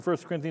1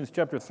 Corinthians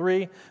chapter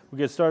 3. We'll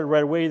get started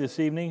right away this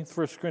evening.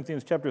 1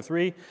 Corinthians chapter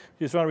 3.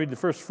 Just want to read the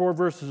first 4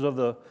 verses of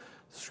the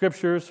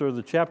scriptures, or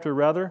the chapter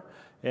rather.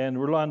 And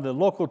we're on the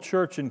local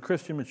church and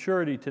Christian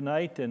maturity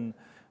tonight. And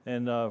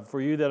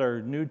for you that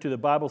are new to the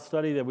Bible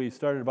study that we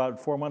started about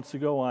 4 months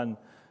ago on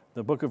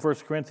the book of 1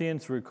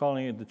 Corinthians, we're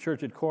calling it the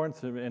church at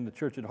Corinth and the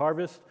church at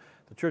Harvest.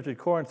 The church at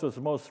Corinth was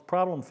the most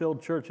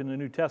problem-filled church in the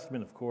New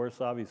Testament, of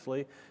course,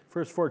 obviously.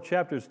 First 4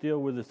 chapters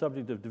deal with the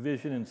subject of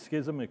division and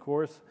schism, of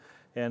course.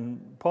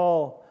 And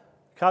Paul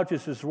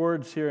couches his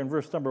words here in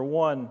verse number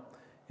 1,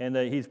 and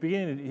he's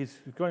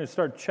going to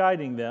start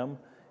chiding them.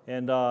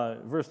 And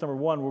verse number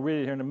 1, we'll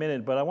read it here in a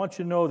minute, but I want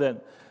you to know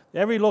that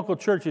every local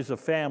church is a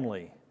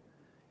family.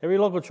 Every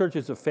local church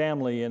is a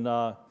family,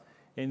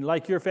 and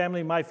like your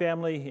family, my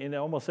family, and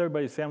almost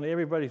everybody's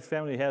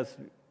family has,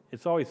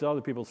 it's always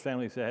other people's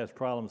families that has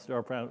problems.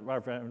 Our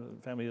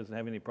family doesn't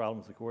have any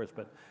problems, of course,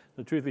 but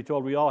the truth be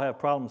told, we all have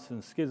problems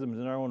and schisms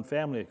in our own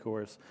family, of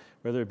course,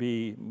 whether it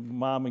be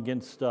mom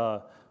against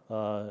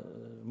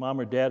mom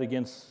or dad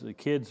against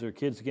kids, or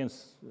kids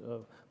against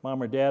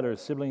mom or dad, or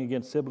sibling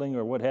against sibling,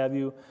 or what have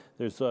you.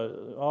 There's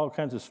all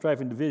kinds of strife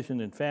and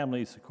division in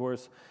families, of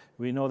course.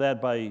 We know that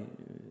by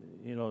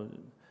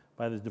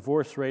the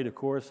divorce rate, of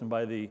course, and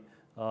by the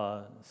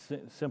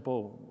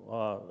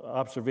simple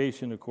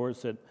observation, of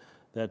course,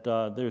 that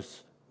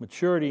there's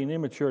maturity and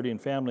immaturity in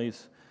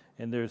families,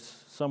 and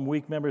there's some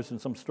weak members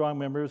and some strong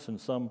members, and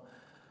some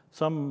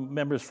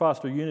members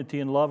foster unity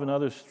and love, and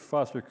others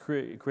foster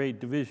create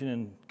division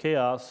and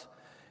chaos.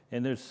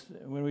 And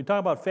when we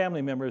talk about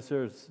family members,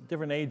 there's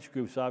different age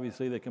groups,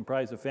 obviously, that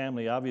comprise a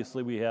family.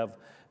 Obviously, we have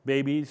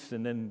babies,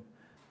 and then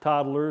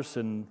toddlers,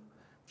 and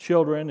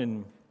children,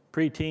 and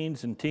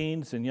preteens, and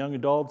teens, and young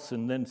adults,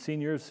 and then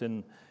seniors,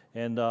 and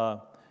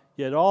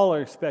yet all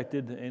are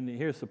expected, and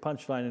here's the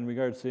punchline in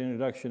regards to the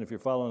introduction, if you're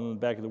following on the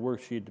back of the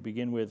worksheet to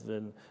begin with,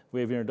 and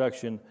way of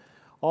introduction,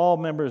 all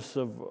members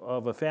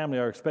of a family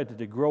are expected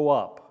to grow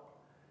up.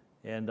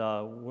 And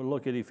we'll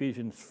look at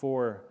Ephesians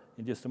 4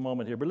 in just a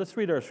moment here. But let's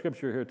read our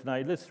scripture here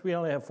tonight. We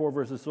only have 4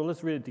 verses, so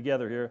let's read it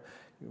together here.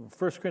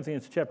 1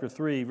 Corinthians chapter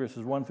 3,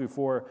 verses 1 through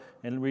 4,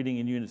 and reading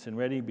in unison.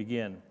 Ready?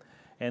 Begin.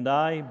 And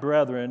I,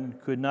 brethren,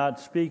 could not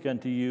speak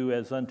unto you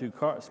as unto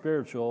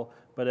spiritual,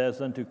 but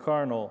as unto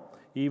carnal,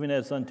 even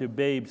as unto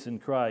babes in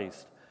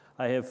Christ.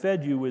 I have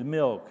fed you with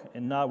milk,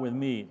 and not with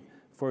meat,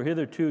 for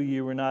hitherto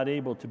ye were not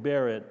able to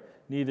bear it,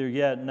 neither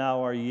yet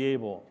now are ye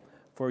able.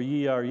 For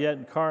ye are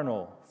yet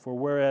carnal, for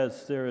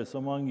whereas there is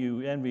among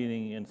you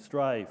envying and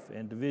strife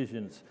and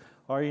divisions,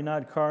 are ye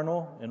not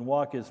carnal, and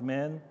walk as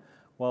men?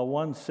 While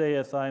one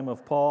saith, I am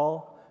of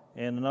Paul,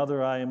 and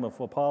another, I am of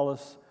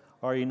Apollos,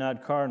 are ye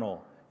not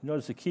carnal?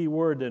 Notice the key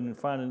word that we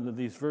find in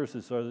these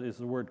verses is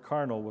the word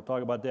carnal. We'll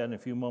talk about that in a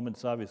few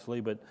moments,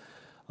 obviously, but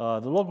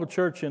the local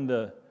church and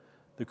the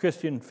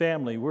Christian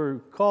family, we're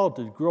called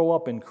to grow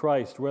up in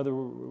Christ. Whether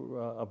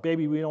a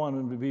baby, we don't want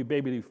them to be a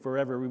baby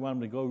forever. We want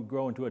them to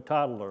grow into a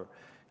toddler.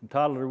 And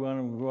toddler, we want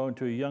them to grow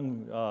into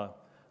a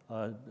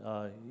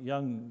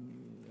young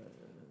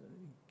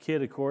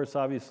kid, of course,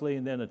 obviously,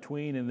 and then a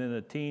tween, and then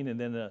a teen, and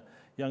then a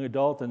young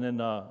adult, and then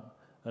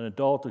an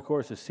adult, of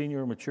course, a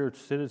senior mature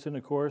citizen,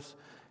 of course.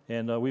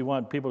 And we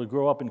want people to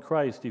grow up in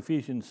Christ.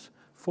 Ephesians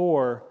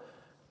 4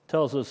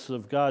 tells us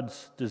of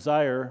God's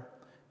desire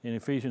in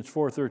Ephesians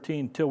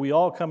 4:13, till we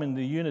all come into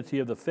the unity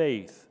of the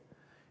faith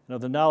and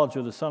of the knowledge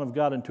of the Son of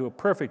God, into a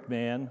perfect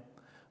man,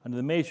 unto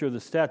the measure of the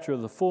stature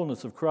of the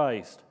fullness of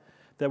Christ,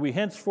 that we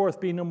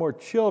henceforth be no more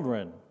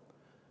children.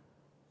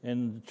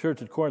 And the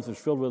church at Corinth is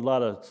filled with a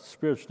lot of,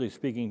 spiritually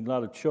speaking, a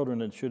lot of children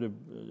that should have,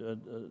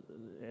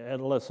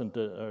 adolescent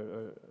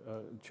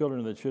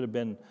children that should have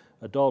been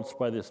adults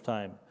by this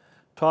time.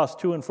 Tossed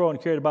to and fro and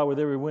carried about with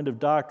every wind of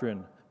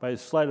doctrine, by the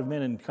sleight of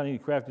men and cunning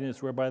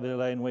craftiness whereby they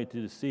lie in wait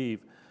to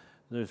deceive.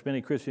 There's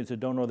many Christians that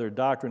don't know their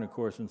doctrine, of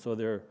course, and so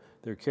they're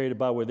carried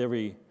about with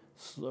every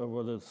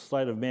with the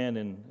sleight of man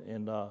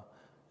and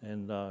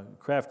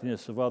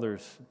craftiness of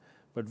others.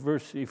 But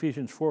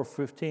Ephesians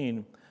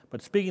 4:15,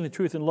 but speaking the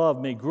truth in love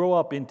may grow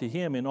up into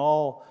him in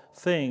all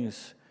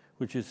things,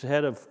 which is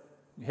head of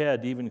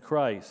head, even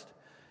Christ.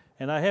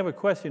 And I have a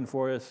question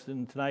for us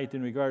tonight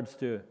in regards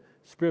to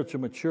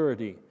spiritual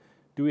maturity.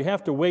 Do we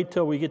have to wait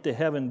till we get to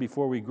heaven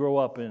before we grow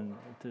up and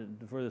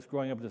for this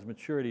growing up, this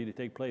maturity to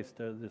take place,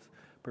 to this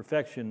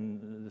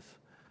perfection, this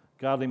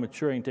godly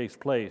maturing takes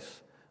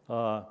place?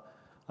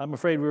 I'm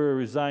afraid we're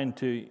resigned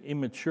to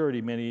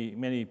immaturity.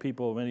 Many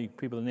people that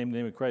name the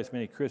name of Christ,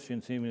 many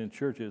Christians, even in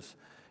churches,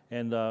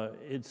 and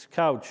it's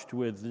couched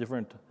with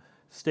different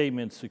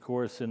statements, of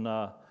course. And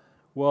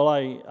well,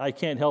 I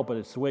can't help it.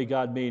 It's the way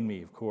God made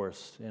me, of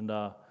course, and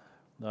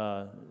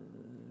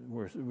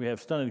we have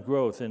stunted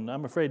growth, and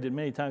I'm afraid that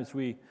many times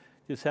we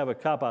just have a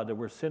cop-out that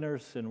we're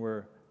sinners and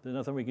there's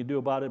nothing we can do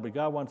about it, but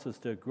God wants us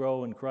to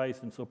grow in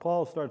Christ. And so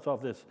Paul starts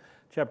off this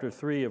chapter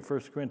 3 of 1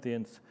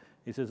 Corinthians.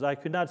 He says, I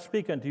could not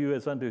speak unto you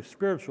as unto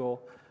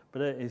spiritual,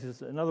 but he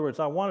says, in other words,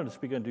 I wanted to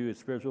speak unto you as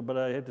spiritual, but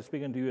I had to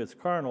speak unto you as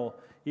carnal,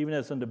 even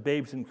as unto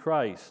babes in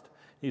Christ.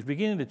 He's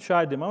beginning to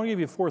chide them. I want to give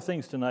you 4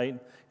 things tonight.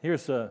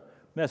 Here's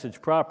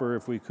message proper,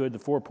 if we could, the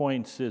 4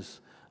 points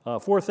is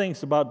 4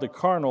 things about the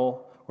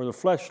carnal or the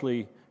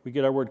fleshly. We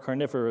get our word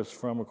carnivorous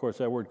from, of course,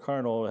 that word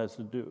carnal has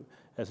to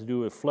do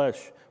with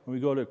flesh. When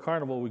we go to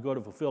carnival, we go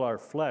to fulfill our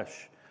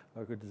flesh,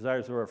 our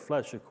desires of our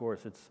flesh, of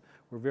course.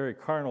 We're very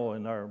carnal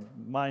in our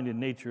mind and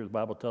nature, the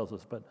Bible tells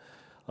us. But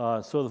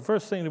so the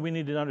first thing that we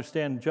need to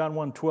understand, John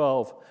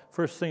 1:12,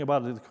 first thing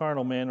about the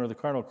carnal man or the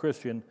carnal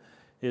Christian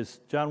is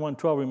John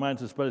 1:12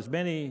 reminds us, but as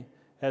many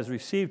as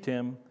received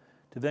him,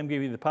 to them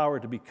gave he the power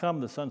to become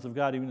the sons of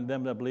God, even to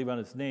them that believe on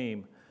his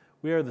name.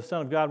 We are the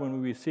Son of God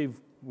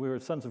we are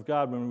sons of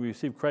God when we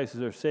receive Christ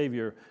as our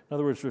Savior. In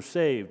other words, we're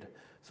saved.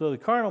 So the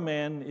carnal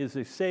man is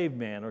a saved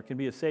man, or can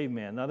be a saved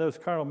man. Now, there's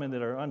carnal men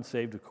that are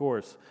unsaved, of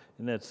course,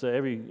 and that's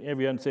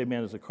every unsaved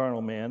man is a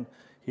carnal man.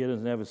 He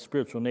doesn't have a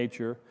spiritual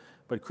nature.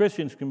 But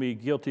Christians can be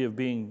guilty of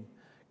being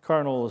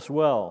carnal as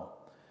well.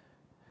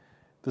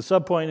 The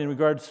subpoint in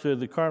regards to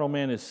the carnal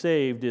man is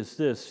saved is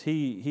this.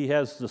 He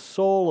has the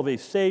soul of a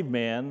saved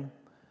man,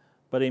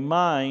 but a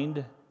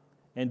mind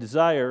and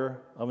desire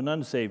of an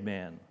unsaved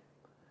man.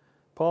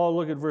 Paul,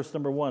 look at verse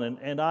number 1.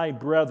 And I,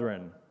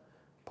 brethren.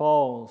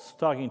 Paul's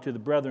talking to the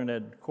brethren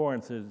at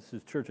Corinth, his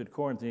church at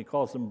Corinth, and he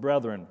calls them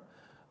brethren.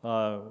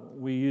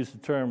 We use the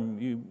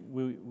term,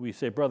 we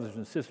say brothers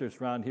and sisters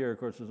around here. Of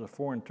course, it's a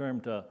foreign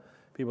term to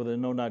people that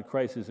know not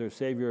Christ as their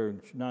Savior,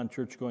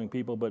 non-church going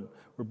people, but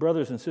we're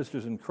brothers and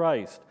sisters in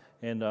Christ,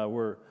 and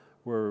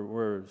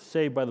we're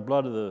saved by the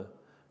blood of the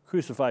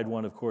crucified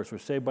one, of course. We're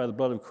saved by the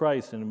blood of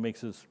Christ, and it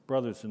makes us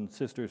brothers and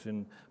sisters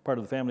and part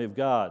of the family of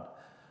God.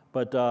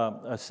 But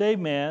a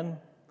saved man,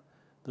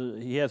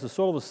 he has the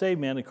soul of a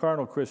saved man, a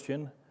carnal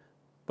Christian,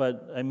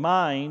 but a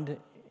mind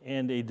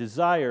and a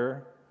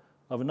desire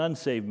of an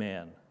unsaved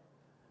man.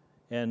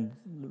 And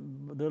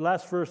the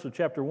last verse of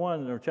chapter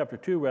 1, or chapter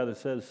 2 rather,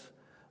 says,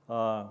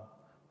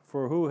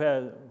 For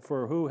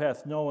who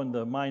hath known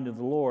the mind of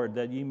the Lord,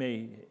 that ye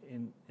may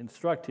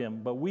instruct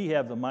him? But we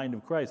have the mind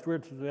of Christ. We're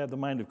to have the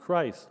mind of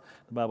Christ,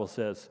 the Bible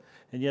says.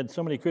 And yet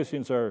so many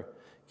Christians are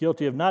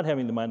guilty of not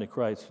having the mind of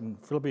Christ. In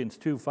Philippians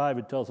 2:5,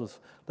 it tells us,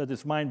 let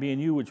this mind be in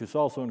you, which is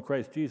also in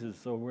Christ Jesus.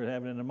 So we're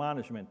having an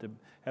admonishment to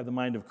have the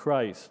mind of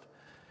Christ.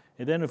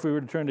 And then if we were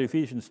to turn to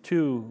Ephesians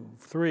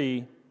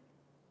 2:3,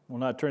 we'll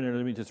not turn there,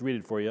 let me just read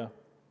it for you.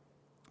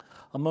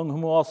 Among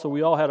whom also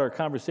we all had our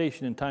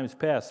conversation in times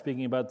past,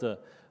 speaking about the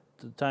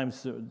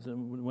times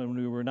when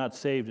we were not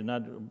saved and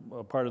not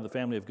a part of the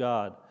family of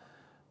God,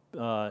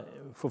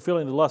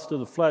 fulfilling the lust of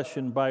the flesh,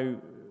 and by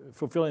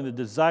fulfilling the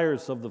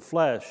desires of the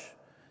flesh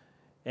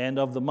and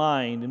of the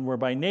mind, and were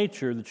by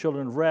nature the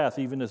children of wrath,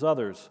 even as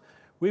others.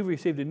 We've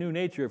received a new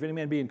nature. If any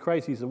man be in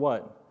Christ, he's a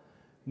what?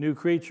 New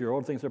creature.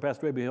 Old things are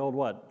passed away. Behold,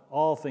 what?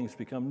 All things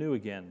become new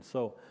again.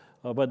 So,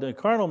 but the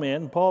carnal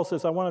man, Paul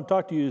says, I want to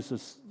talk to you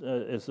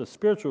as a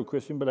spiritual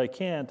Christian, but I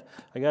can't.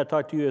 I got to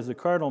talk to you as a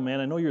carnal man.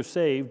 I know you're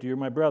saved. You're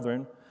my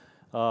brethren.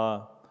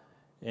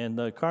 And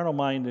the carnal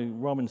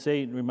mind, Romans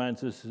 8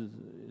 reminds us,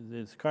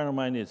 this carnal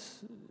mind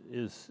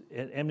is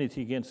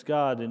enmity against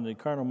God, and the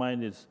carnal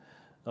mind is,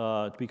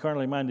 to be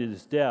carnally minded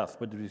is death,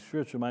 but to be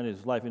spiritual minded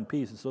is life and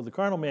peace. And so the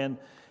carnal man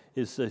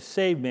is a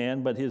saved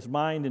man, but his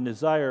mind and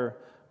desires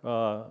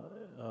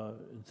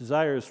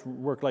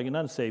work like an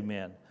unsaved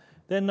man.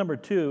 Then number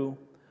 2,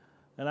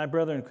 and I,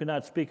 brethren, could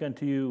not speak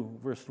unto you,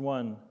 verse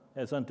 1,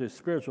 as unto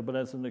spiritual, but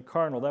as unto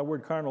carnal. That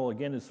word carnal,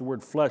 again, is the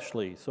word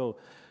fleshly. So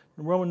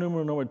Roman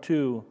numeral number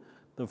 2,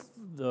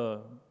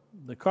 the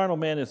carnal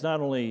man is not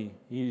only,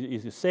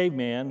 he's a saved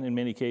man in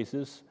many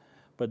cases,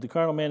 but the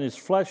carnal man is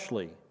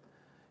fleshly.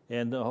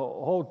 And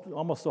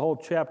almost the whole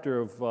chapter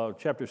of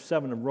chapter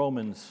 7 of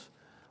Romans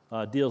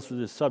deals with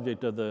this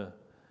subject of the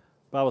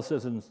Bible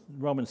says in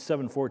Romans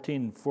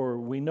 7:14, for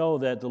we know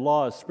that the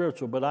law is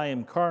spiritual, but I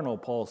am carnal,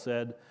 Paul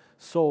said,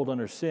 sold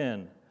under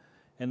sin.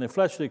 And the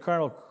fleshly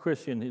carnal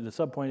Christian, the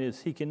subpoint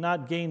is, he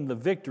cannot gain the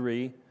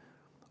victory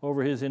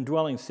over his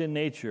indwelling sin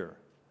nature.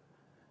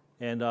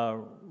 And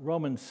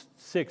Romans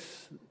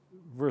 6,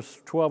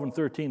 verse 12 and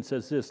 13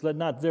 says this, let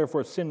not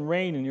therefore sin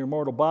reign in your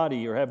mortal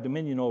body, or have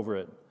dominion over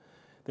it,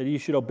 that ye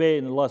should obey it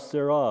in the lust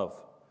thereof.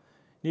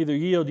 Neither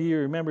yield ye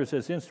your members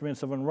as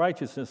instruments of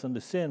unrighteousness unto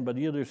sin, but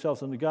yield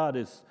yourselves unto God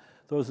as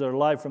those that are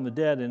alive from the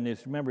dead, and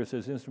his members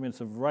as instruments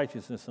of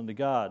righteousness unto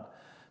God.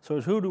 So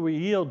who do we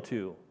yield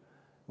to?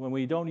 When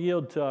we don't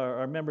yield to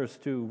our members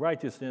to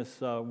righteousness,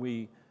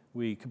 we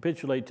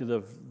capitulate to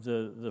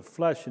the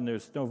flesh, and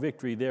there's no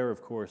victory there,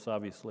 of course,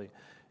 obviously.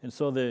 And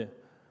so the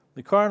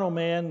carnal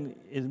man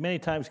many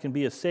times can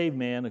be a saved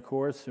man, of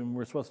course, and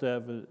we're supposed to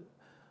have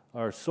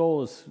our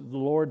soul is the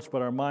Lord's,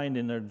 but our mind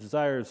and our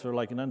desires are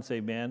like an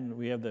unsaved man.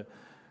 We have the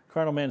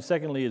carnal man,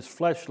 secondly, is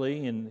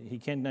fleshly, and he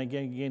cannot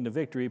gain the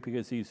victory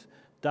because he's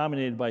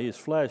dominated by his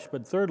flesh.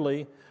 But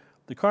thirdly,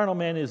 the carnal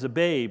man is a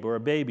babe or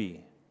a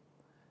baby.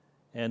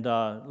 And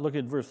look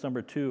at verse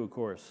number 2, of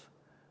course.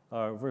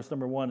 Verse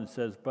number 1, it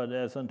says, but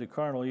as unto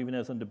carnal, even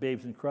as unto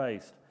babes in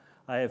Christ.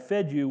 I have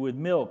fed you with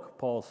milk,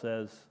 Paul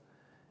says,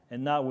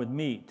 and not with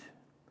meat.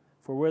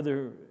 For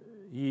whether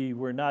ye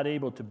were not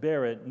able to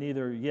bear it,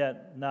 neither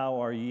yet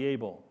now are ye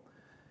able.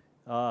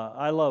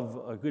 I love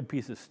a good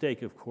piece of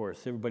steak, of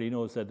course. Everybody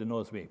knows that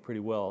knows me pretty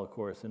well, of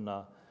course.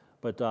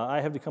 But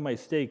I have to cut my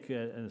steak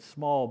in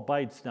small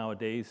bites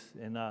nowadays.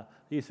 And I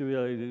used to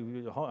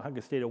really hunk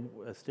of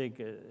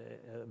steak,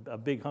 a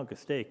big hunk of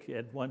steak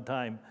at one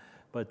time,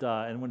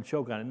 and wouldn't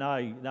choke on it. Now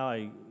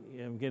I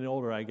am getting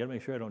older. I got to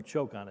make sure I don't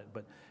choke on it.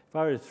 But if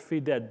I were to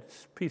feed that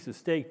piece of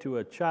steak to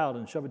a child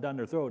and shove it down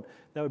their throat,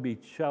 that would be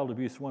child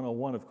abuse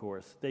 101, of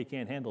course. They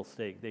can't handle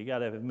steak. They got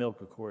to have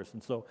milk, of course.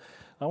 And so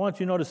I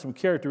want you to notice some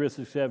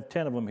characteristics. I have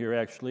 10 of them here,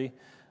 actually.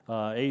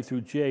 A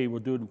through J.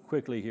 We'll do it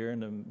quickly here in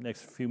the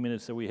next few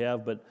minutes that we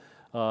have. But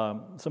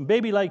some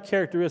baby-like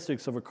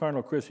characteristics of a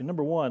carnal Christian.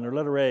 Number one, or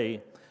letter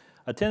A,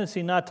 a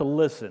tendency not to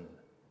listen.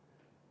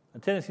 A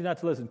tendency not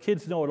to listen.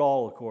 Kids know it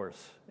all, of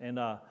course. And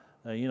a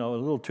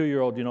little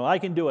 2-year-old, I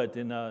can do it.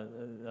 And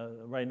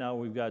right now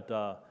we've got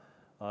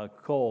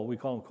Cole. We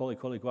call him Cole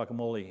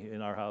Guacamole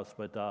in our house.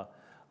 But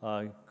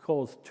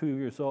Cole's 2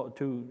 years old,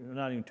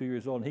 not even 2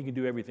 years old, and he can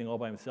do everything all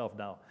by himself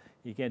now.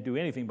 He can't do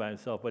anything by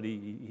himself, but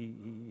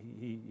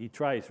he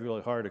tries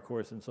really hard, of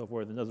course, and so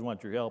forth, and doesn't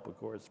want your help, of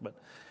course. But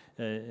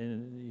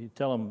and you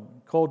tell him,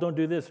 Cole, don't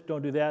do this,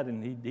 don't do that,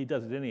 and he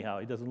does it anyhow.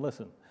 He doesn't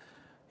listen.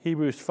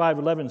 Hebrews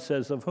 5:11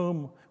 says, of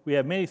whom we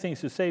have many things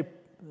to say,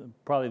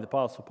 probably the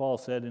Apostle Paul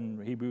said in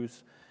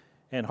Hebrews,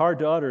 and hard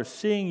to utter,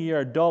 seeing ye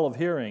are dull of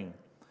hearing.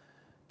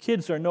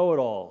 Kids are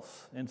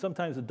know-it-alls, and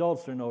sometimes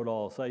adults are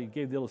know-it-alls. I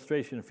gave the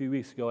illustration a few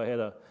weeks ago. I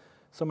had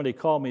somebody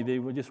called me. They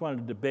just wanted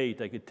to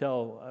debate. I could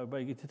tell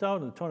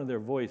in the tone of their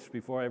voice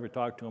before I ever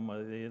talked to them.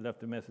 They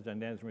left a message on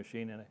Dan's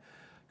machine, and I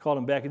called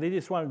them back. And they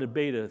just wanted to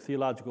debate a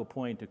theological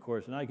point, of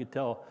course. And I could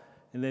tell.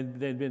 And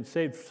they'd been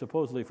saved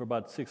supposedly for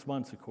about 6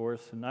 months, of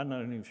course. And I'm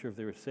not even sure if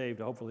they were saved.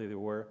 Hopefully they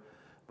were.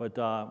 But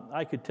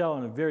I could tell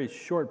in a very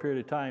short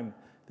period of time,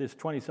 this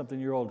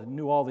 20-something-year-old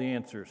knew all the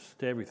answers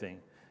to everything.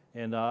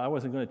 And I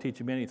wasn't going to teach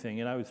him anything.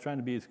 And I was trying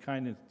to be as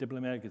kind and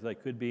diplomatic as I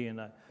could be. And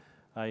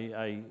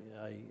I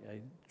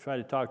tried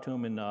to talk to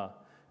him and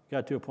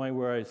got to a point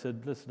where I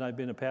said, listen, I've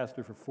been a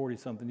pastor for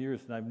 40-something years,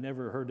 and I've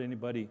never heard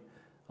anybody,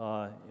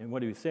 and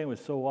what he was saying was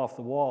so off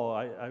the wall.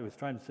 I was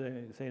trying to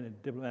say in a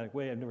diplomatic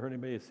way, I've never heard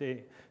anybody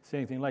say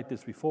anything like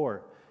this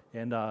before.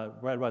 And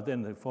right about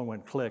then, the phone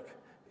went click,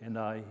 and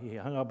he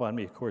hung up on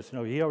me, of course.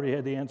 He already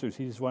had the answers.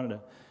 He just wanted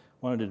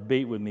to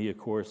debate with me, of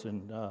course.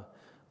 And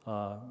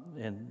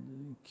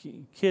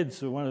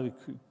kids, one of the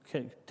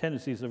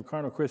tendencies of a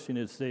carnal Christian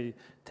is they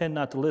tend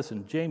not to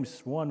listen.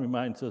 James 1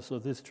 reminds us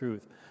of this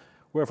truth.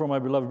 Wherefore, my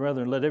beloved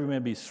brethren, let every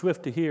man be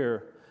swift to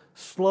hear,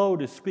 slow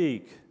to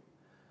speak,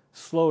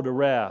 slow to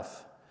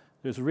wrath.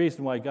 There's a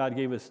reason why God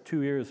gave us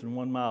 2 ears and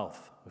 1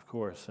 mouth, of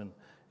course.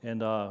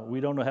 And we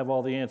don't have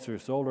all the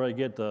answers. The older I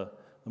get, the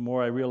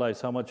more I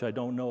realize how much I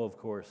don't know, of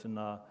course. And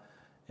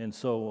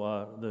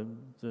so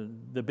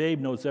the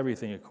babe knows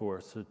everything, of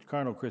course. The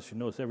carnal Christian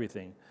knows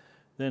everything.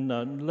 Then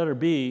letter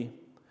B,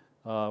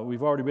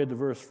 we've already read the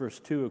verse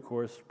 2, of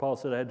course. Paul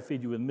said, I had to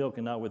feed you with milk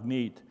and not with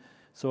meat.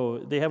 So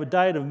they have a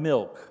diet of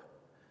milk.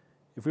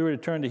 If we were to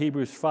turn to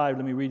Hebrews 5,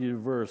 let me read you the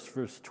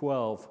verse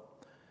 12.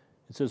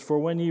 It says, for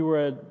when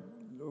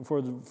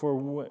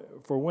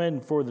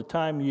for the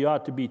time ye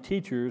ought to be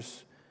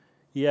teachers,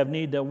 ye have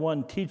need that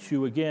one teach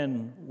you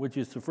again, which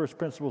is the first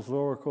principles and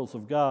oracles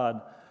of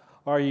God.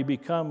 Are ye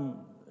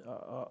become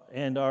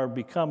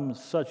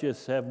such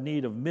as have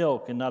need of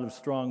milk and not of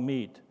strong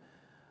meat?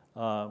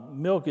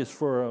 Milk is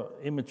for an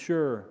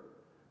immature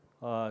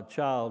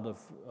child of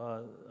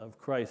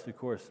Christ, of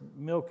course.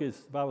 Milk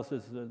is, the Bible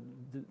says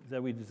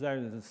that we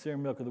desire the sincere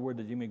milk of the word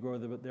that you may grow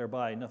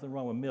thereby. Nothing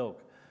wrong with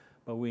milk,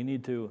 but we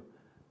need to.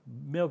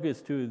 Milk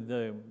is to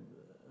the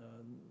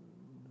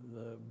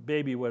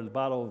baby what the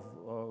bottle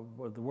of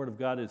what the word of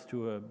God is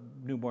to a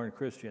newborn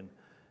Christian.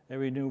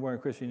 Every newborn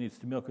Christian needs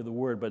the milk of the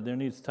Word, but there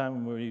needs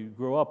time when we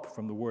grow up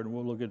from the Word, and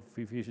we'll look at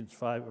Ephesians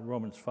 5,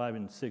 Romans 5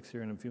 and 6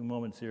 here in a few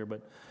moments here.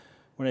 But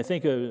when I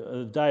think of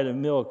a diet of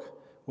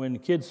milk, when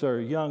kids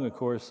are young, of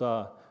course,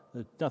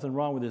 there's nothing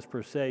wrong with this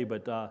per se,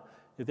 but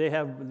if they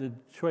have the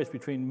choice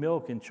between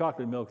milk and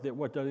chocolate milk,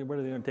 what are they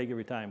going to take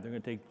every time? They're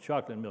going to take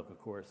chocolate milk, of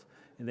course,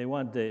 and they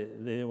want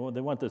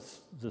the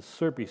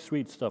syrupy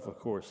sweet stuff, of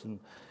course, and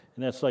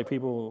that's like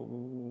people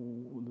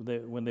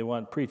when they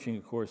want preaching,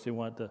 of course, they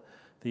want the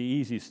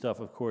easy stuff,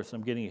 of course.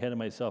 I'm getting ahead of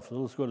myself. So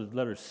let's go to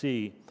letter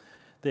C.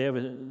 They have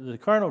the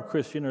carnal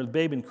Christian, or the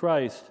babe in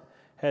Christ,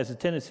 has a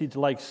tendency to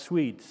like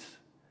sweets.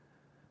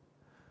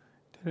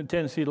 When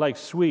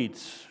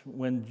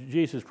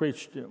Jesus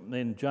preached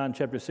in John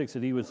chapter 6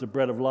 that he was the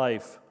bread of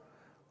life,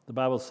 the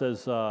Bible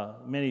says,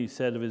 many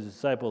said of his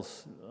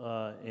disciples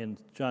in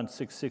John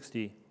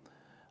 6:60,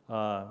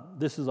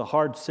 this is a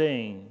hard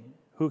saying,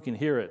 who can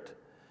hear it?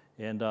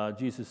 And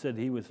Jesus said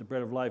he was the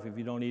bread of life. If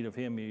you don't eat of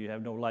him, you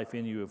have no life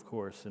in you, of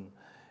course.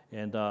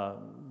 And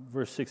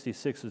verse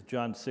 66 of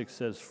John 6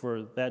 says,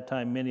 from that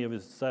time many of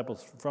his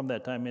disciples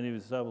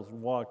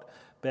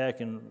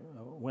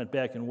went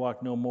back and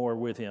walked no more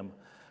with him.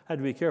 I had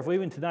to be careful.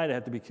 Even tonight I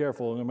have to be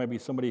careful. There might be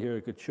somebody here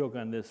who could choke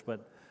on this,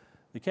 but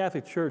the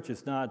Catholic Church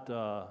is not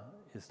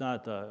it's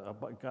not a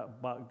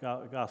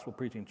gospel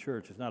preaching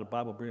church. It's not a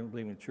Bible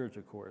believing church,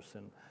 of course.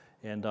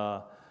 And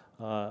I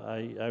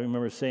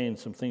remember saying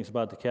some things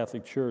about the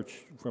Catholic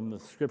Church from the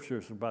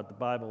scriptures about the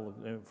Bible,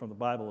 from the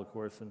Bible, of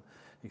course, and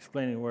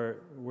explaining where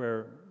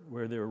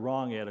they were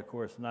wrong at, of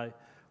course. And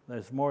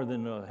there's more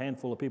than a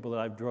handful of people that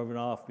I've driven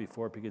off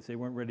before because they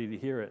weren't ready to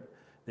hear it.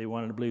 They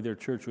wanted to believe their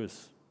church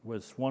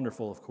was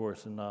wonderful, of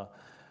course. And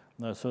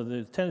so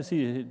the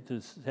tendency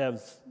to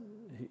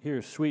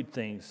hear sweet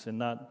things and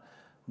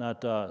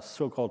not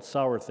so-called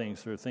sour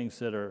things, or things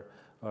that are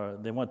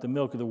they want the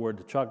milk of the word,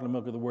 the chocolate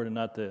milk of the word, and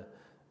not the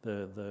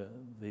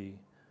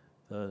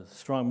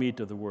strong meat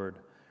of the word.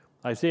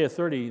 Isaiah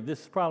 30,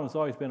 this problem has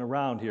always been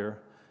around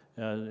here.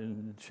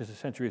 In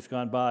centuries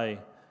gone by,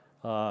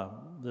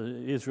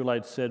 the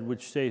Israelites said,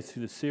 which says to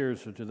the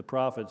seers or to the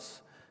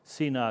prophets,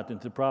 see not,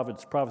 and to the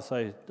prophets,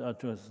 prophesy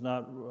not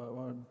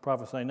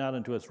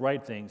unto us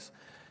right things,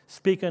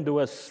 speak unto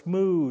us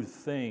smooth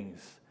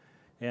things.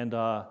 And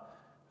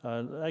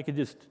I could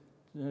just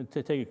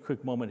to take a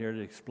quick moment here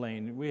to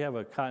explain. We have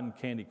a cotton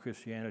candy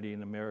Christianity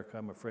in America,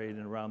 I'm afraid,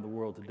 and around the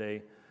world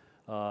today.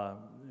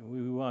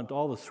 We want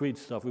all the sweet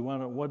stuff. We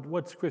want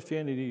what's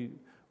Christianity?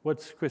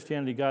 What's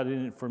Christianity got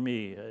in it for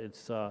me?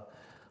 It's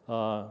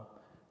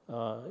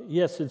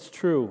yes, it's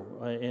true,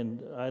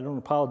 and I don't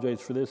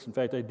apologize for this. In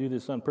fact, I do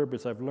this on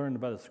purpose. I've learned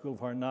about the School of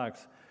Hard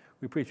Knocks.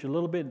 I preach a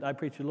little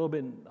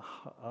bit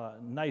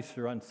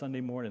nicer on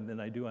Sunday morning than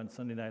I do on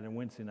Sunday night and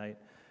Wednesday night.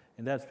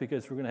 And that's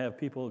because we're going to have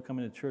people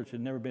coming to church that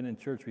have never been in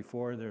church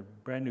before. They're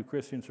brand new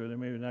Christians, or they're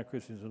maybe not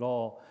Christians at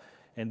all,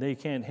 and they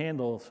can't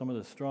handle some of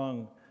the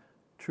strong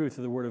truth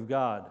of the Word of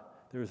God.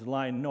 There's a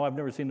line, no, I've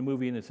never seen the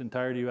movie in its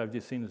entirety. I've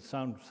just seen the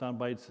sound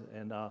bites,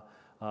 and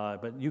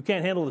but you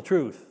can't handle the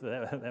truth,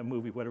 that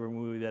movie, whatever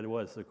movie that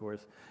was, of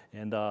course.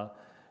 And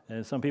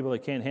some people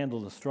that can't handle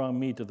the strong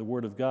meat of the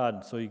Word of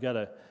God. So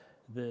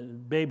the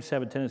babes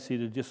have a tendency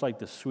to, just like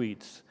the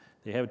sweets,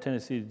 they have a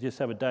tendency to just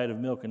have a diet of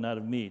milk and not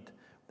of meat.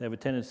 They have a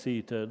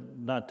tendency to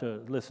not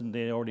to listen.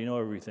 They already know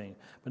everything.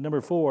 But number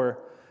 4,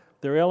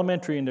 they're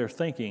elementary in their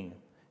thinking.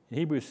 In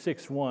Hebrews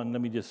 6:1, let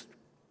me just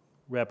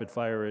rapid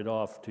fire it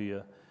off to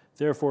you.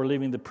 Therefore,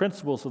 leaving the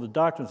principles of the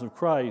doctrines of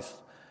Christ,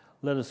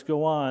 let us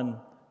go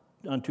on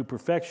unto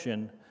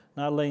perfection,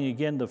 not laying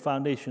again the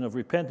foundation of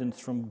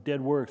repentance from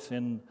dead works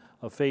and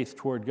of faith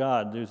toward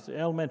God. There's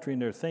elementary in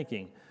their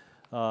thinking.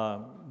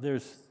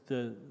 There's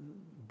the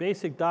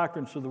basic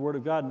doctrines of the Word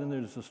of God, and then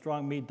there's the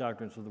strong meat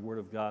doctrines of the Word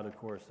of God, of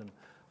course. And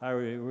I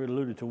already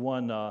alluded to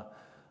one. I'll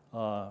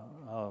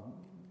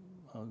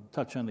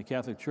touch on the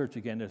Catholic Church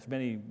again. There's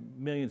many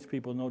millions of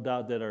people, no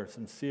doubt, that are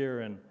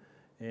sincere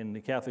in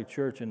the Catholic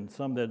Church, and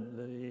some that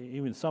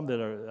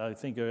are, I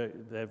think, that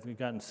have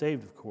gotten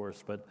saved, of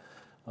course. But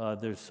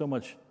there's so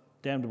much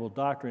damnable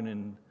doctrine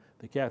in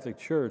the Catholic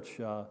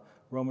Church.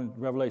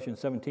 Revelation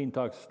 17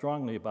 talks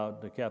strongly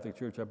about the Catholic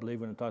Church, I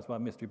believe, when it talks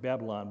about Mystery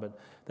Babylon. But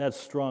that's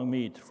strong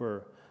meat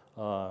for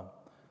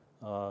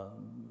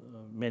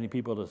many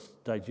people to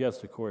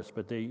digest, of course.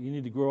 But you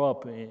need to grow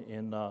up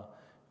and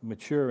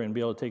mature and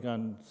be able to take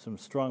on some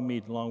strong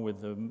meat along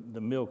with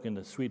the milk and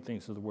the sweet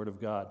things of the Word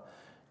of God.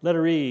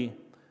 Letter E,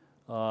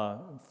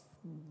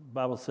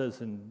 Bible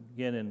says,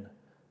 again in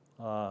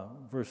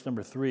verse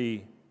number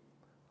 3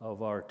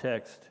 of our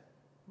text,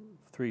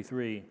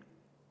 3:3,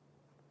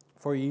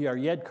 for ye are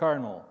yet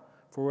carnal,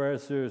 for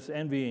whereas there's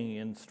envying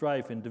and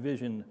strife and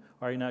division,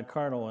 are ye not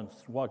carnal and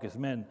walk as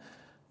men?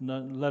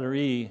 Letter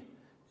E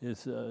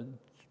is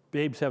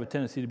babes have a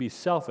tendency to be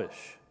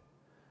selfish.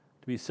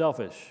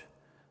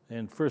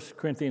 In 1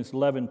 Corinthians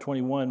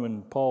 11:21,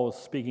 when Paul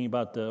was speaking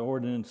about the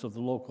ordinance of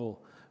the local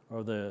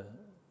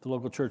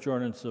church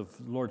ordinance of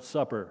the Lord's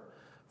Supper,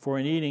 for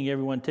in eating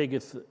everyone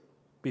taketh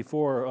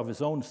before of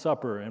his own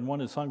supper, and one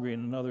is hungry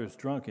and another is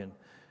drunken.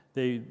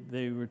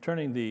 They were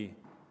turning the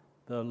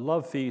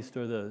love feast,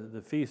 or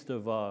the feast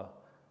of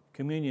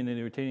communion, and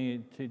they were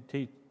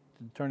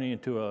turning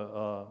into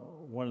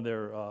one of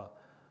their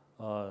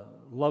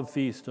love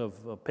feast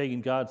of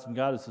pagan gods and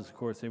goddesses, of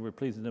course. They were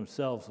pleasing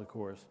themselves, of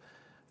course.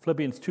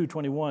 Philippians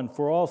 2:21,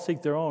 for all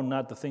seek their own,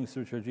 not the things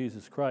which are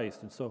Jesus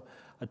Christ. And so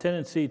a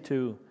tendency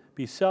to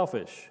be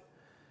selfish.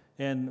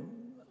 And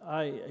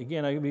I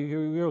be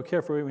real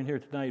careful even here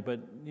tonight,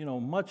 but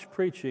much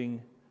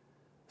preaching,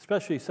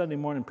 especially Sunday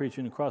morning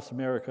preaching across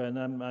America, and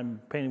I'm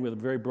painting with a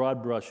very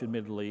broad brush,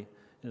 admittedly.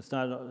 And it's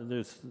not.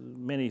 There's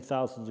many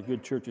thousands of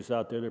good churches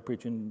out there that are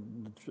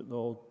preaching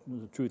the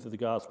truth of the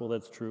gospel.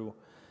 That's true,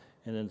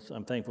 and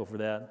I'm thankful for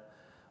that.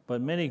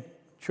 But many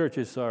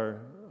churches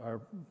are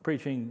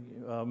preaching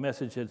a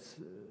message that's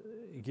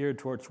geared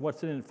towards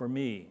what's in it for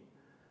me.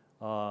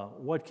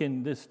 What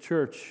can this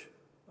church?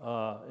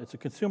 It's a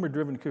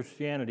consumer-driven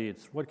Christianity.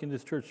 It's what can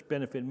this church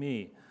benefit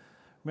me?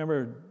 I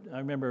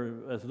remember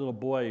as a little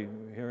boy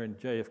hearing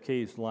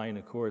JFK's line,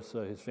 of course,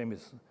 his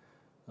famous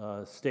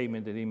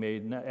statement that he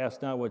made,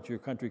 ask not what your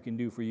country can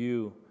do for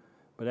you,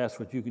 but ask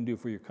what you can do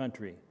for your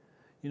country.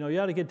 You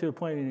ought to get to a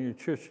point in your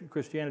church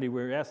Christianity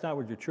where ask not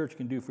what your church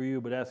can do for you,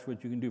 but ask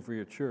what you can do for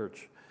your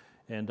church,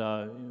 and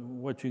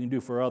what you can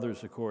do for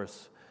others, of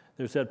course.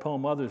 There's that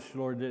poem, Others,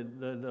 Lord,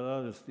 that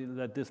others,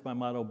 let this my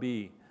motto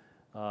be,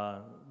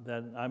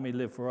 that I may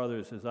live for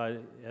others as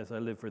I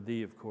live for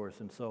thee, of course.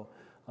 And so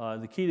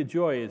the key to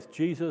joy is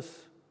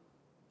Jesus,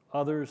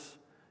 others,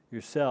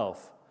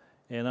 yourself.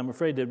 And I'm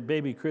afraid that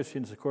baby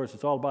Christians, of course,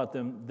 it's all about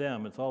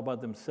them. It's all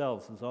about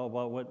themselves. It's all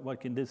about what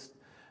can this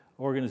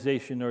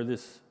organization or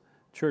this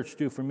church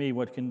do for me?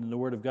 What can the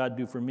Word of God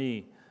do for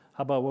me?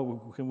 How about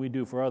what can we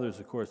do for others,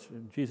 of course?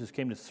 Jesus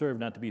came to serve,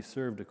 not to be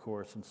served, of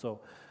course. And so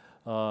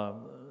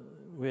carnal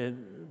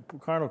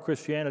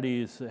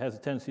Christianity has a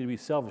tendency to be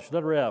selfish.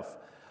 Letter F,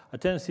 a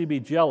tendency to be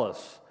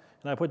jealous.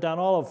 And I put down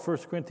all of 1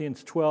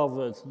 Corinthians 12.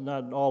 It's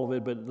not all of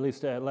it, but at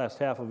least the last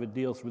half of it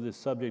deals with this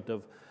subject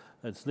of,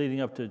 it's leading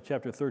up to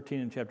chapter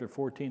 13 and chapter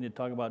 14 to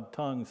talk about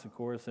tongues, of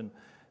course. And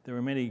there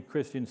were many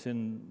Christians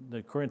in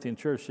the Corinthian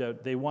church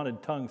that they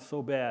wanted tongues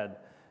so bad.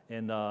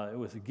 And it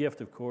was a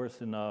gift, of course,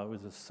 and it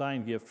was a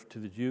sign gift to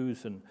the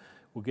Jews. And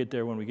we'll get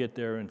there when we get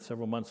there in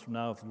several months from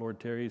now if the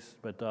Lord tarries.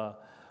 But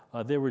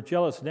they were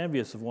jealous and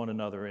envious of one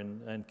another.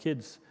 And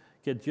kids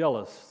get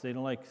jealous. They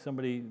don't like some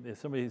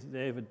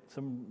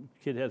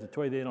kid has a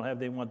toy they don't have.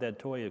 They want that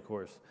toy, of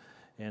course.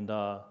 And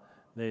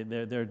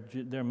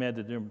they're mad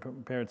that their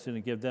parents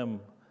didn't give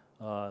them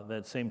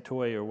that same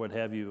toy or what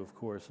have you, of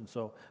course. And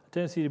so a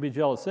tendency to be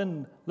jealous.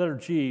 Then letter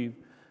G,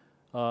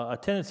 a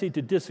tendency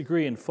to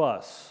disagree and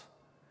fuss.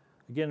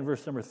 Again, in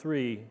verse number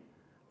 3,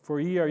 for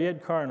ye are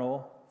yet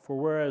carnal, for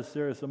whereas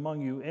there is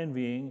among you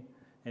envying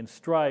and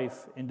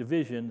strife and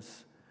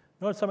divisions.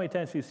 Notice how many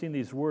times we've seen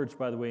these words,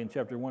 by the way, in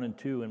chapter 1 and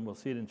 2, and we'll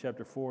see it in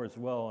chapter 4 as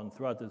well, and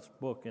throughout this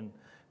book and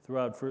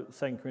throughout 2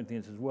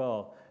 Corinthians as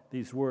well.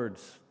 These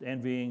words,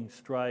 envying,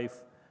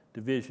 strife,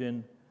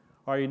 division.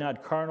 Are you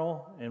not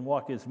carnal and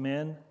walk as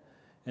men?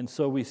 And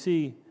so we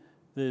see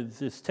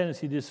this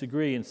tendency to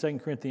disagree. In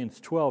 2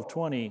 Corinthians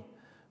 12:20,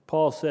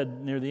 Paul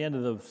said near the end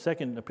of the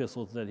second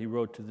epistle that he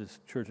wrote to this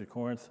church at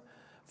Corinth,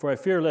 for I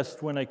fear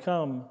lest when I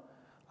come,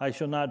 I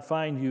shall not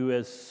find you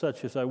as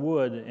such as I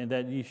would, and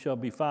that ye shall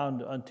be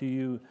found unto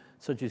you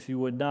such as you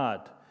would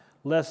not,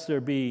 lest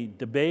there be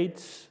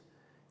debates,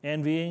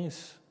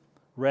 envyings,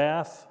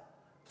 wrath,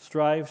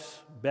 strifes,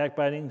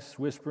 backbitings,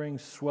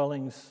 whisperings,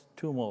 swellings,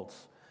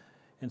 tumults.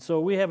 And so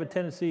we have a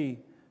tendency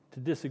to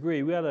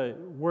disagree. We ought to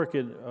work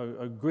at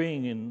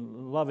agreeing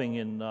and loving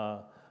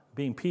and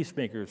being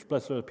peacemakers.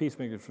 Blessed are the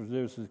peacemakers, for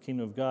theirs is the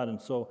kingdom of God.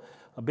 And so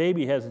a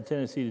baby has a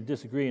tendency to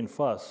disagree and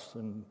fuss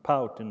and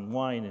pout and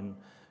whine and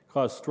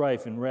cause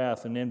strife and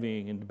wrath and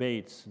envying and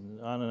debates, and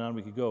on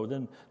we could go.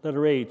 Then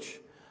letter H,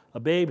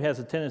 a babe has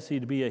a tendency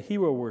to be a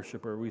hero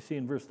worshiper. We see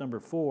in verse number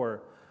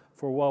 4,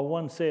 for while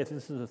one saith,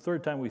 this is the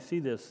third time we see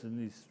this in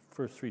these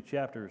first 3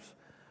 chapters,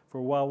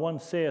 for while one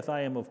saith,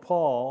 I am of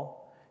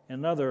Paul, and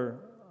another,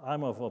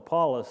 I'm of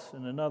Apollos,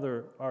 and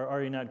another,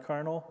 are ye not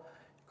carnal?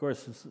 Of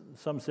course,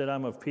 some said,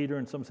 I'm of Peter,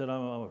 and some said,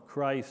 I'm of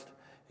Christ,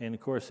 and of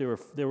course,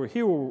 they were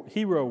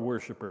hero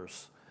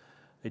worshipers.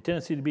 A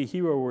tendency to be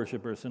hero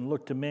worshipers and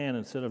look to man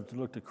instead of to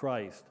look to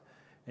Christ.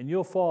 And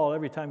you'll fall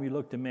every time you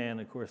look to man.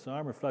 Of course, the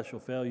arm of flesh will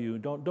fail you.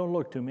 Don't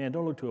look to man.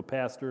 Don't look to a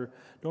pastor.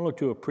 Don't look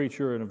to a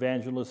preacher, an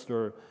evangelist,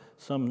 or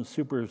some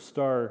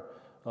superstar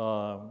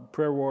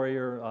prayer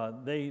warrior.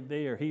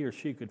 They or he or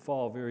she could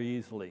fall very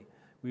easily.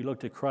 We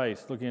look to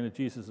Christ, looking at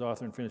Jesus, the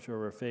author and finisher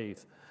of our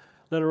faith.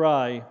 Letter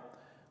I,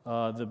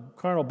 the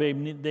carnal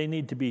babe, they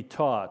need to be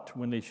taught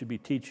when they should be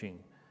teaching.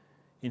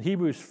 In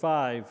Hebrews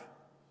 5,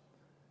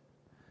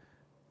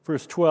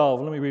 verse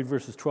 12, let me read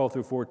verses 12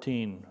 through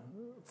 14.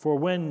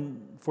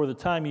 For the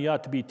time ye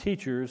ought to be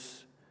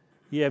teachers,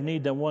 ye have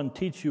need that one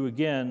teach you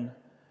again,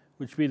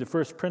 which be the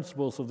first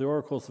principles of the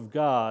oracles of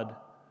God,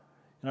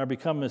 and are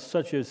become as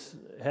such as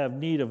have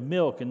need of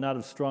milk and not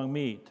of strong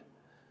meat.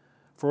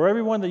 For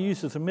everyone that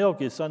useth the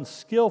milk is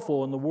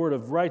unskillful in the word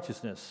of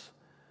righteousness,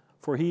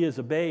 for he is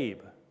a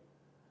babe.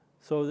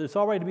 So it's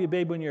all right to be a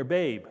babe when you're a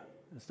babe.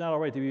 It's not all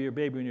right to be a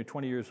baby when you're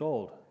 20 years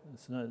old.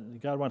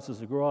 God wants us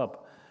to grow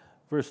up.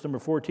 Verse number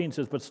 14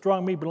 says, but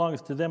strong meat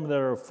belongs to them that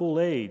are of full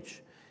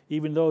age,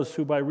 even those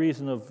who by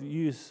reason of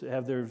use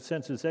have their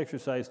senses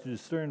exercised to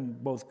discern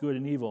both good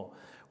and evil.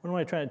 What am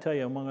I trying to tell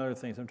you, among other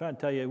things? I'm trying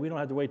to tell you we don't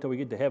have to wait till we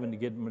get to heaven to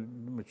get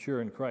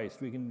mature in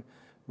Christ. We can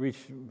reach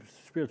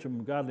spiritual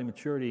and godly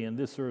maturity in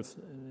this earth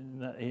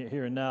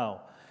here and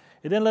now.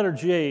 And then letter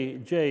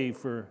J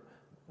for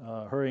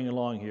hurrying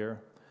along here.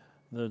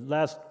 The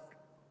last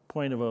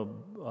point of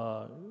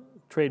a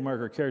trademark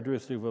or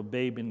characteristic of a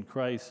babe in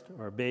Christ,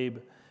 or a babe,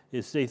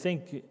 is they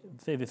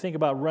think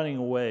about running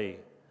away.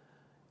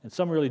 And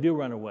some really do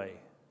run away.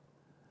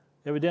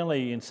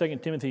 Evidently, in 2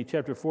 Timothy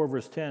chapter 4,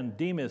 verse 10,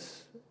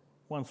 Demas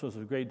once was a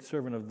great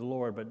servant of the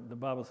Lord, but the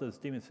Bible says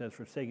Demas has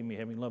forsaken me,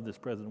 having loved this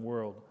present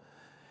world.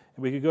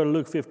 And we could go to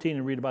Luke 15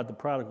 and read about the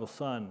prodigal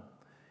son.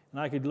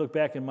 And I could look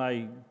back in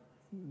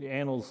the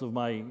annals of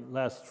my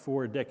last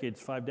 5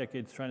 decades trying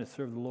to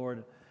serve the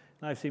Lord,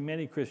 and I've seen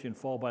many Christians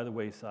fall by the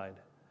wayside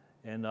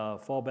and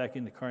fall back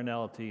into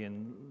carnality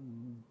and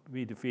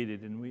be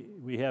defeated. And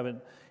we haven't,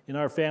 in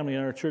our family,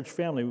 in our church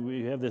family,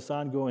 we have this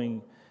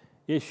ongoing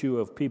issue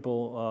of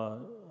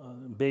people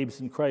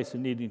babes in Christ that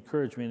need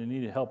encouragement and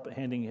need help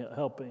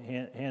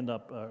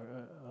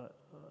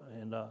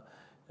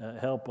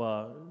help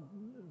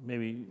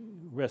maybe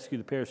rescue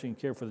the perishing,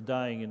 care for the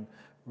dying, and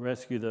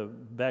rescue the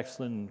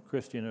backslidden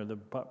Christian or the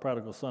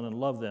prodigal son and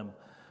love them,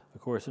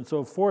 of course. And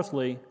so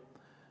fourthly,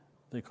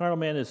 the carnal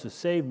man is a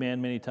saved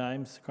man many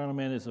times. The carnal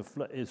man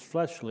is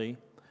fleshly.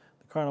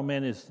 The carnal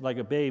man is like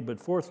a babe. But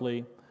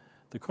fourthly,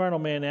 the carnal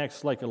man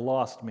acts like a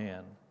lost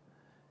man.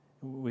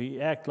 We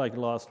act like a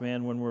lost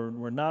man when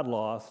we're not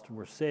lost.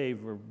 We're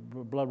saved. We're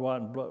blood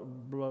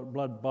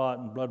bought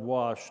and blood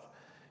washed.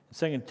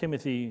 In 2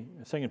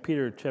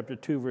 Peter chapter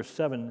 2, verse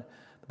 7,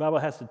 the Bible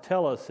has to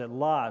tell us that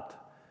Lot,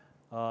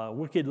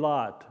 wicked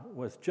Lot,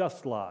 was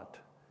just Lot.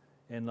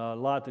 And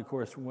Lot, of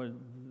course,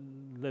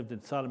 lived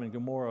in Sodom and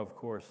Gomorrah, of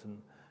course, and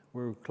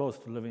we're close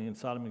to living in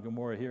Sodom and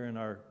Gomorrah here in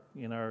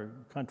our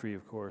country,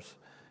 of course.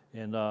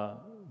 And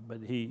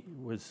but the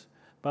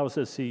Bible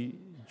says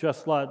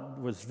just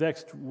Lot was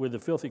vexed with the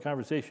filthy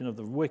conversation of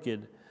the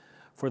wicked,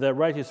 for that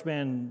righteous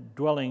man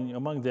dwelling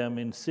among them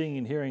in seeing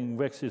and hearing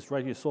vexed his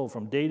righteous soul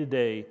from day to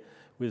day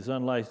with his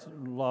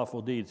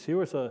unlawful deeds. Here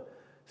was a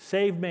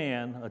saved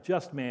man, a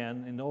just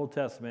man in the Old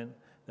Testament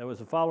that was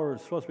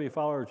supposed to be a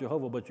follower of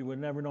Jehovah, but you would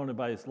have never known it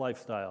by his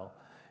lifestyle.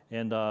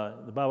 And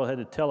the Bible had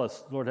to tell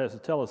us, the Lord has to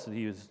tell us that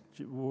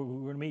we're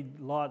going to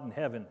meet Lot in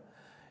heaven.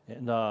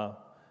 And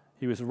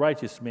he was a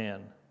righteous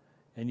man,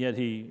 and yet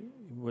he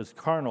was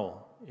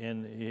carnal,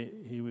 and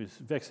he was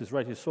vexed his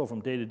righteous soul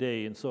from day to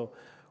day. And so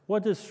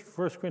what does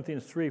 1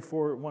 Corinthians 3,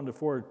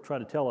 1-4 try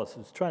to tell us?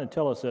 It's trying to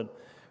tell us that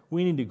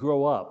we need to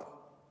grow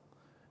up.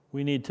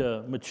 We need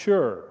to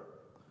mature.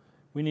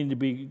 We need to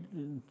be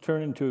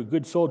turned into a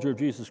good soldier of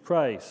Jesus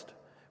Christ.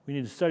 We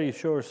need to study to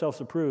show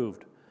ourselves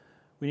approved.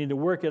 We need to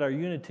work at our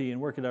unity and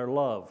work at our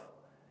love.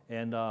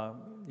 And,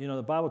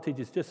 the Bible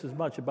teaches just as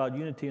much about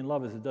unity and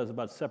love as it does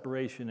about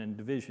separation and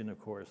division, of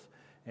course.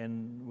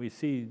 And we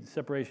see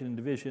separation and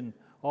division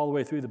all the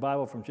way through the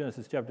Bible from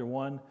Genesis chapter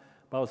 1. The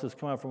Bible says,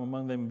 come out from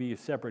among them and be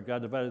separate.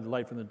 God divided the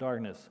light from the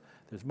darkness.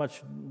 There's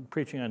much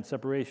preaching on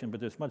separation, but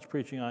there's much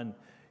preaching on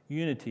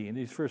unity. And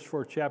these first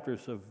 4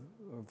 chapters of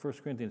 1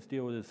 Corinthians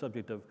deal with the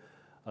subject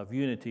of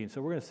unity. And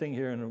so we're going to sing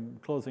here,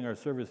 and closing our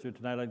service here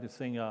tonight, I'd like to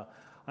sing,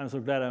 I'm so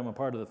glad I'm a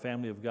part of the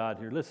family of God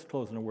here. Let's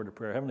close in a word of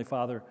prayer. Heavenly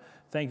Father,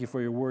 thank you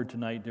for your word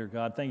tonight, dear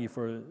God. Thank you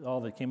for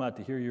all that came out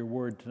to hear your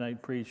word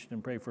tonight preached,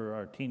 and pray for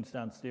our teens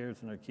downstairs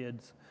and our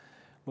kids.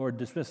 Lord,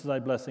 dismiss thy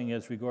blessing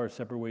as we go our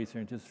separate ways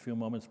here in just a few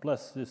moments.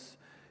 Bless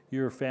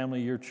your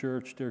family, your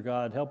church, dear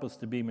God. Help us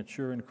to be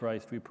mature in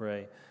Christ, we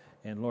pray.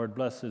 And Lord,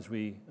 bless as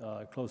we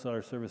close out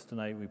our service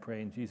tonight, we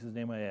pray. In Jesus'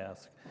 name I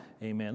ask. Amen.